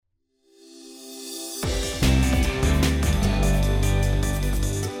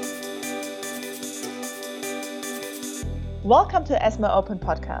Welcome to ESMO Open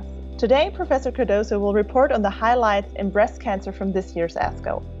Podcast. Today, Professor Cardoso will report on the highlights in breast cancer from this year's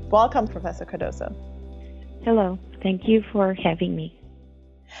ASCO. Welcome, Professor Cardoso. Hello, thank you for having me.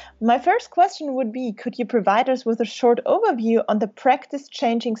 My first question would be, could you provide us with a short overview on the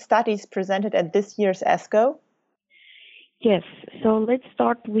practice-changing studies presented at this year's ASCO? Yes, so let's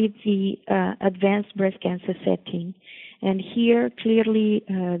start with the advanced breast cancer setting. And here, clearly,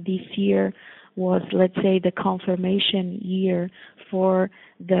 this year was, let's say, the confirmation year for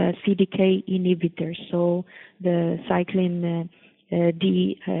the CDK inhibitors, so the cyclin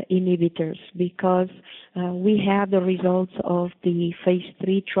D inhibitors, because we had the results of the phase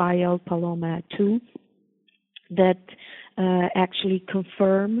 3 trial Paloma 2 that actually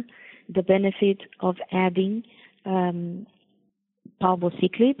confirm the benefit of adding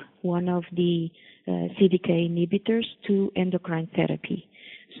palbociclib, one of the CDK inhibitors, to endocrine therapy.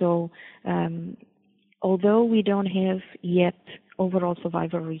 So although we don't have yet overall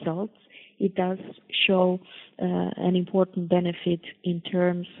survival results, it does show an important benefit in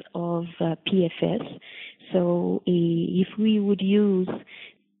terms of PFS. So if we would use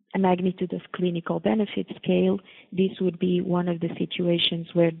a magnitude of clinical benefit scale, this would be one of the situations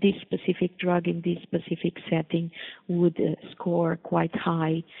where this specific drug in this specific setting would score quite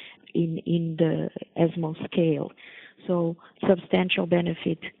high in the ESMO scale. So substantial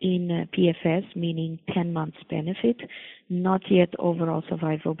benefit in PFS, meaning 10 months benefit, not yet overall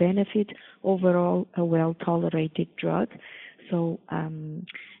survival benefit, overall a well-tolerated drug. So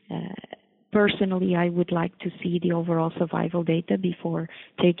personally, I would like to see the overall survival data before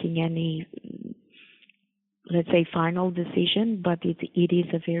taking any, let's say, final decision, but it is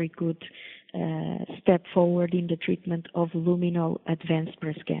a very good step forward in the treatment of luminal advanced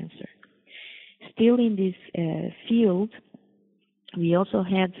breast cancer. Still in this field, we also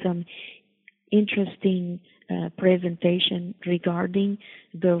had some interesting presentation regarding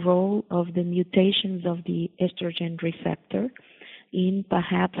the role of the mutations of the estrogen receptor in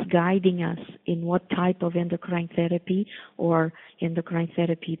perhaps guiding us in what type of endocrine therapy or endocrine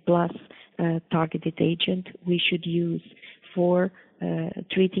therapy plus targeted agent we should use for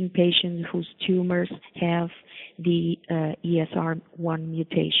treating patients whose tumors have the ESR1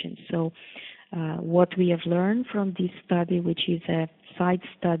 mutation. So what we have learned from this study, which is a side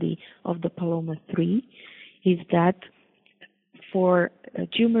study of the Paloma 3, is that for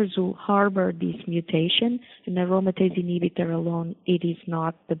tumors who harbor this mutation, an aromatase inhibitor alone, it is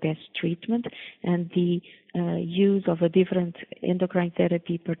not the best treatment, and the use of a different endocrine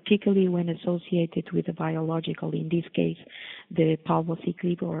therapy, particularly when associated with a biological, in this case, the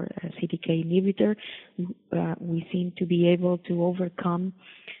palbociclib or CDK inhibitor, we seem to be able to overcome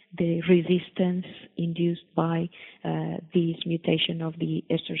the resistance induced by this mutation of the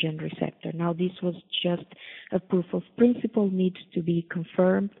estrogen receptor. Now, this was just a proof of principle, needs to be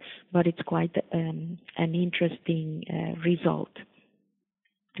confirmed, but it's quite an interesting result.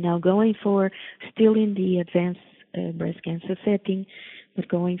 Now, going for, still in the advanced breast cancer setting, but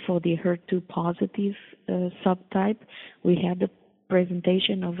going for the HER2 positive subtype, we had the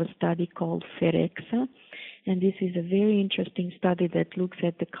presentation of a study called PHEREXA, and this is a very interesting study that looks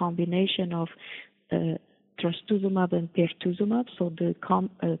at the combination of trastuzumab and pertuzumab, so the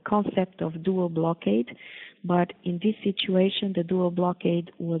concept of dual blockade. But in this situation, the dual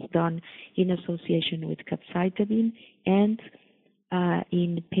blockade was done in association with capecitabine and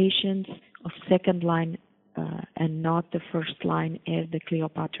in patients of second line and not the first line as the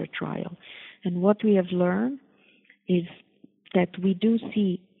Cleopatra trial. And what we have learned is that we do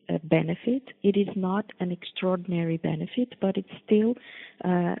see a benefit. It is not an extraordinary benefit, but it's still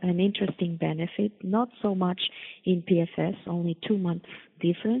an interesting benefit, not so much in PFS, only 2 months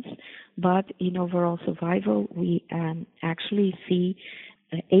difference, but in overall survival, we actually see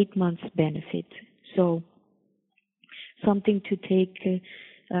 8 months benefit. So something to take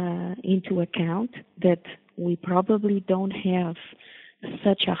into account, that we probably don't have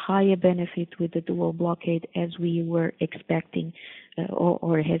such a higher benefit with the dual blockade as we were expecting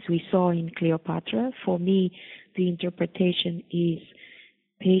or as we saw in Cleopatra. For me, the interpretation is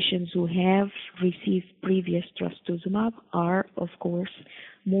patients who have received previous trastuzumab are, of course,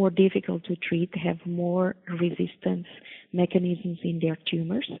 more difficult to treat, have more resistance mechanisms in their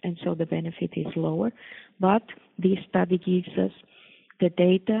tumors, and so the benefit is lower. But this study gives us the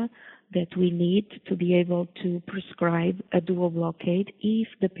data that we need to be able to prescribe a dual blockade if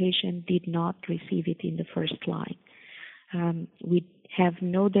the patient did not receive it in the first line. We have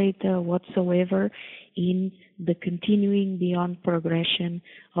no data whatsoever in the continuing beyond progression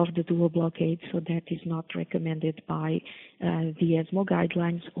of the dual blockade, so that is not recommended by the ESMO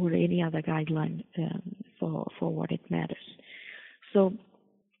guidelines or any other guideline for what it matters. So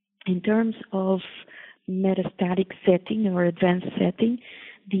in terms of metastatic setting or advanced setting,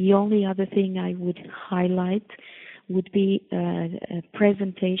 the only other thing I would highlight would be a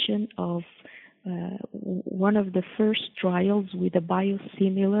presentation of one of the first trials with a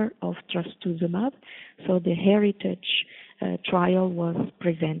biosimilar of trastuzumab. So the Heritage trial was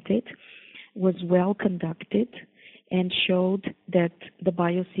presented, was well conducted, and showed that the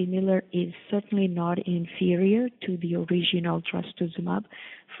biosimilar is certainly not inferior to the original trastuzumab,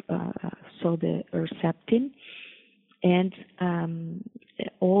 so the Herceptin, and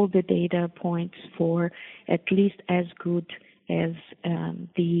all the data points for at least as good as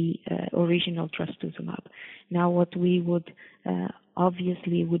the original trastuzumab. Now, what we would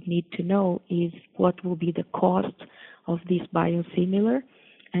obviously would need to know is what will be the cost of this biosimilar,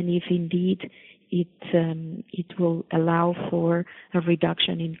 and if indeed it will allow for a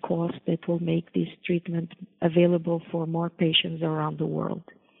reduction in cost that will make this treatment available for more patients around the world.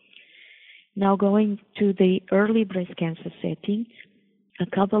 Now, going to the early breast cancer setting, a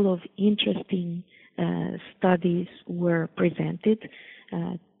couple of interesting studies were presented.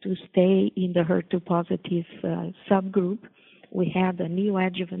 To stay in the HER2 positive subgroup, we had a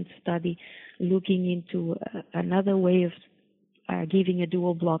neoadjuvant study looking into another way of giving a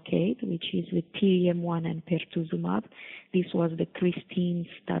dual blockade, which is with T-DM1 and pertuzumab. This was the KRISTINE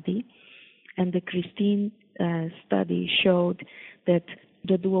study. And the KRISTINE study showed that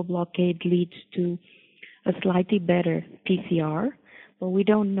the dual blockade leads to a slightly better PCR, but we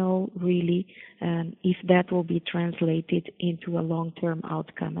don't know really if that will be translated into a long-term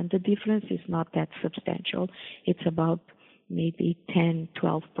outcome. And the difference is not that substantial. It's about maybe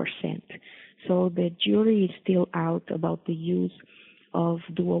 10-12%. So the jury is still out about the use of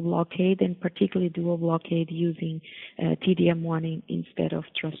dual blockade, and particularly dual blockade using T-DM1 instead of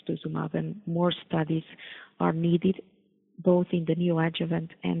trastuzumab. And more studies are needed both in the neoadjuvant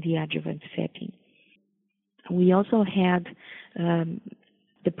and the adjuvant setting. We also had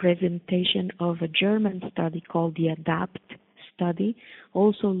the presentation of a German study called the ADAPT study,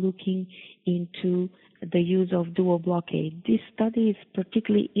 also looking into the use of dual blockade. This study is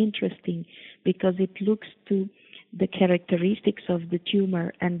particularly interesting because it looks to the characteristics of the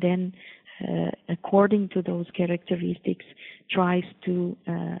tumor and then according to those characteristics tries to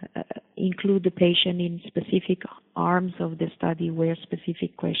include the patient in specific arms of the study where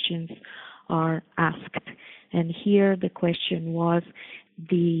specific questions are asked. And here the question was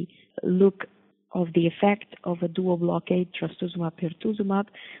the look of the effect of a dual blockade, trastuzumab, pertuzumab,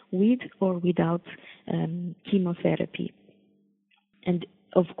 with or without chemotherapy. And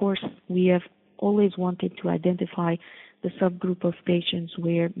of course, we have always wanted to identify the subgroup of patients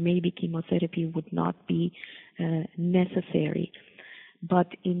where maybe chemotherapy would not be necessary. But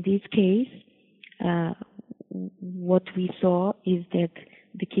in this case, what we saw is that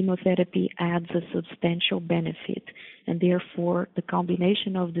the chemotherapy adds a substantial benefit, and therefore the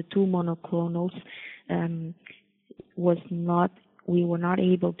combination of the two monoclonals we were not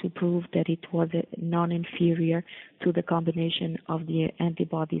able to prove that it was non-inferior to the combination of the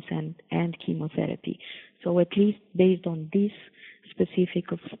antibodies and chemotherapy. So at least based on this specific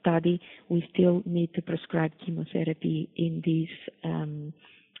study, we still need to prescribe chemotherapy in this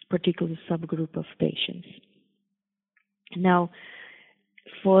particular subgroup of patients. Now,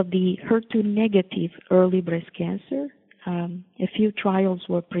 for the HER2 negative early breast cancer, a few trials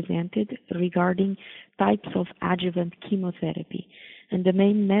were presented regarding types of adjuvant chemotherapy. And the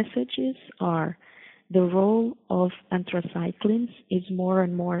main messages are the role of anthracyclines is more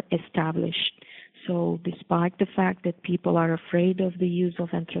and more established. So despite the fact that people are afraid of the use of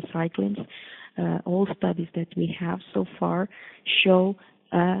anthracyclines, all studies that we have so far show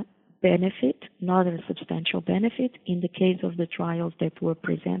a benefit, not a substantial benefit. In the case of the trials that were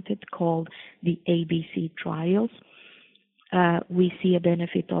presented, called the ABC trials, we see a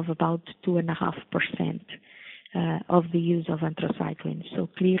benefit of about 2.5% of the use of anthracyclines. So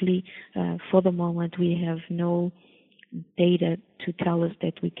clearly, for the moment, we have no data to tell us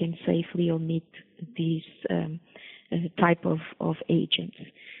that we can safely omit these type of agents.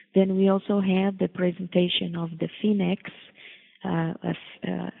 Then we also have the presentation of the PHEREXA, a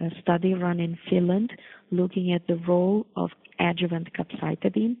study run in Finland looking at the role of adjuvant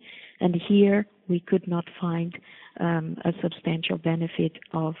capecitabine, and here we could not find a substantial benefit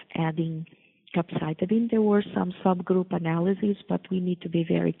of adding capecitabine. There were some subgroup analyses, but we need to be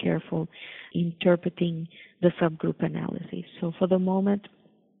very careful interpreting the subgroup analysis. So for the moment,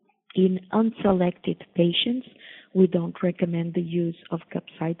 in unselected patients, we don't recommend the use of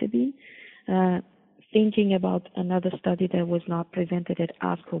capecitabine. Thinking about another study that was not presented at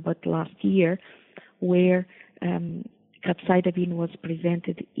ASCO but last year, where capecitabine was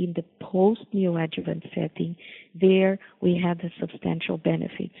presented in the post-neoadjuvant setting, there we had a substantial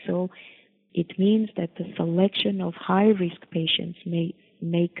benefit. So it means that the selection of high-risk patients may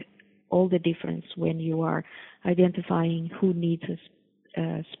make all the difference when you are identifying who needs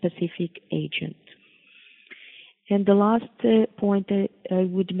a specific agent. And the last point I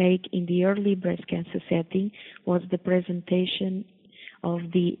would make in the early breast cancer setting was the presentation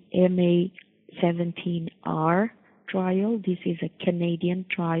of the MA17R trial. This is a Canadian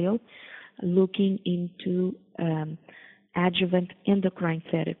trial looking into adjuvant endocrine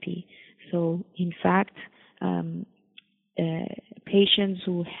therapy. So, in fact, patients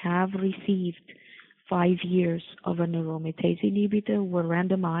who have received 5 years of an aromatase inhibitor were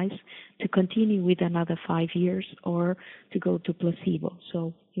randomized to continue with another 5 years or to go to placebo.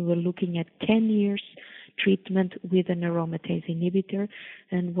 So we were looking at 10 years treatment with an aromatase inhibitor,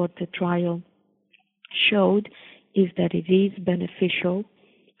 and what the trial showed is that it is beneficial,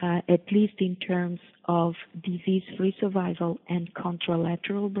 at least in terms of disease-free survival and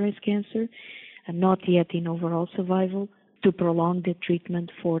contralateral breast cancer, and not yet in overall survival, to prolong the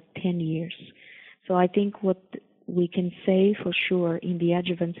treatment for 10 years. So I think what we can say for sure in the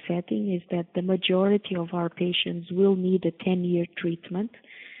adjuvant setting is that the majority of our patients will need a 10-year treatment.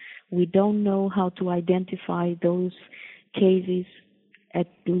 We don't know how to identify those cases at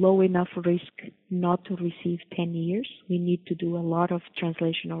low enough risk not to receive 10 years. We need to do a lot of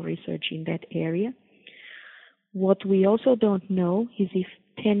translational research in that area. What we also don't know is if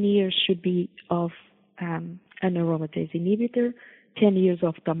 10 years should be of an aromatase inhibitor, 10 years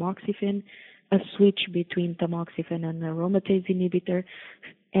of tamoxifen, a switch between tamoxifen and aromatase inhibitor,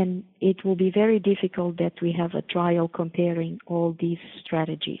 and it will be very difficult that we have a trial comparing all these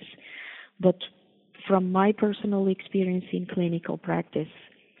strategies. But from my personal experience in clinical practice,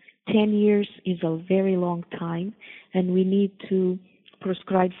 10 years is a very long time, and we need to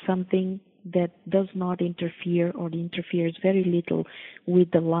prescribe something that does not interfere or interferes very little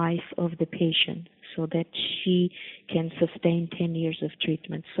with the life of the patient so that she can sustain 10 years of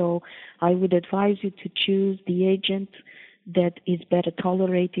treatment. So I would advise you to choose the agent that is better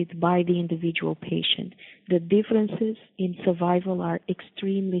tolerated by the individual patient. The differences in survival are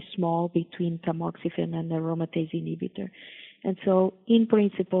extremely small between tamoxifen and aromatase inhibitor. And so in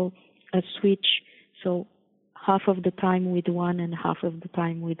principle, a switch, so half of the time with one and half of the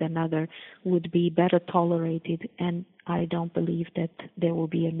time with another, would be better tolerated, and I don't believe that there will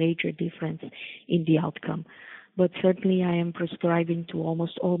be a major difference in the outcome. But certainly I am prescribing to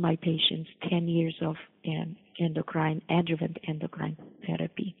almost all my patients 10 years of adjuvant endocrine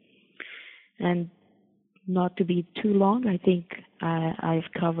therapy. And not to be too long, I think I've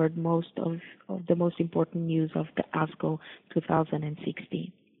covered most of the most important news of the ASCO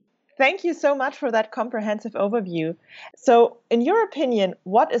 2016. Thank you so much for that comprehensive overview. So, in your opinion,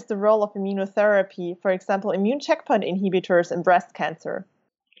 what is the role of immunotherapy, for example, immune checkpoint inhibitors in breast cancer?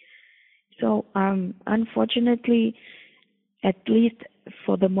 So, unfortunately, at least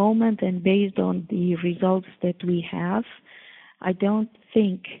for the moment and based on the results that we have, I don't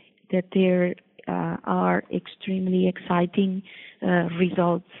think that there are extremely exciting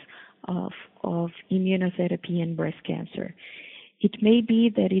results of immunotherapy in breast cancer. It may be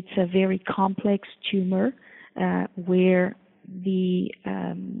that it's a very complex tumor where the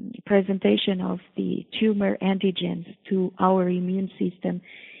presentation of the tumor antigens to our immune system,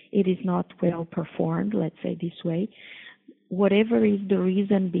 it is not well performed, let's say this way. Whatever is the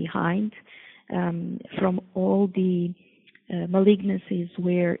reason behind, from all the malignancies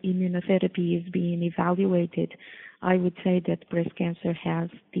where immunotherapy is being evaluated, I would say that breast cancer has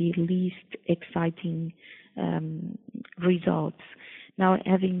the least exciting results. Now,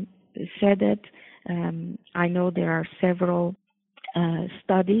 having said that, I know there are several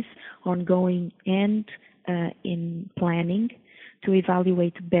studies ongoing and in planning to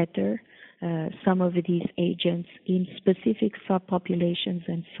evaluate better some of these agents in specific subpopulations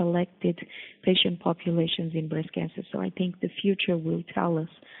and selected patient populations in breast cancer. So I think the future will tell us.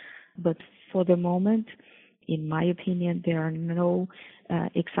 But for the moment, in my opinion, there are no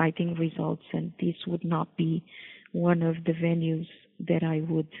exciting results, and this would not be one of the venues that I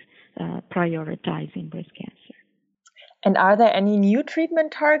would prioritize in breast cancer. And are there any new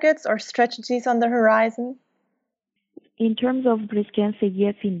treatment targets or strategies on the horizon? In terms of breast cancer,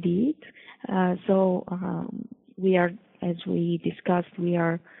 yes, indeed. We are, as we discussed, we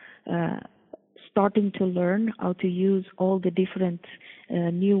are starting to learn how to use all the different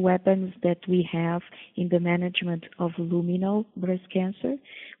new weapons that we have in the management of luminal breast cancer.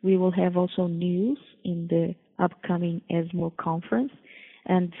 We will have also news in the upcoming ESMO conference,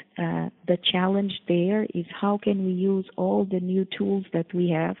 And the challenge there is how can we use all the new tools that we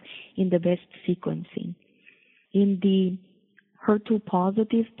have in the best sequencing. In the HER2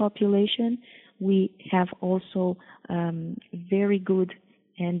 positive population, we have also very good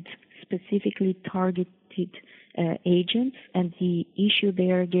and specifically targeted agents, and the issue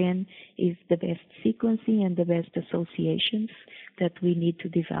there again is the best sequencing and the best associations that we need to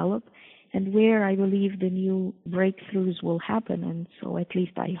develop, and where I believe the new breakthroughs will happen, and so at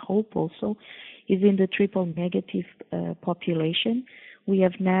least I hope also, is in the triple negative population. We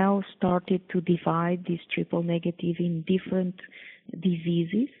have now started to divide this triple negative in different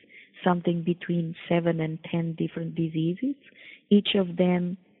diseases, something between 7 and 10 different diseases, each of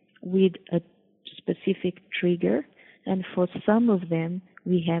them with a specific trigger, and for some of them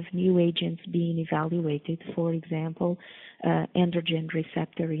we have new agents being evaluated. For example, androgen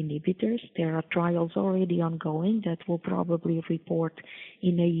receptor inhibitors. There are trials already ongoing that will probably report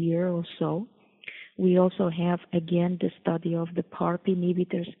in a year or so. We also have, again, the study of the PARP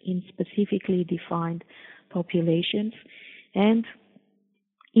inhibitors in specifically defined populations. And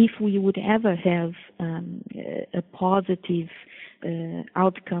if we would ever have a positive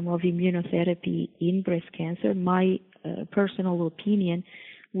outcome of immunotherapy in breast cancer, my personal opinion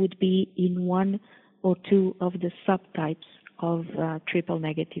would be in one or two of the subtypes of triple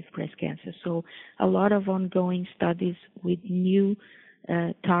negative breast cancer. So a lot of ongoing studies with new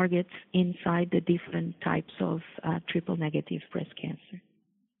targets inside the different types of triple negative breast cancer.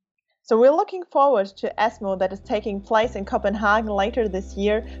 So we're looking forward to ESMO that is taking place in Copenhagen later this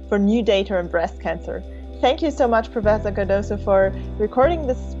year for new data in breast cancer. Thank you so much, Professor Cardoso, for recording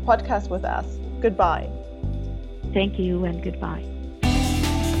this podcast with us. Goodbye. Thank you and goodbye.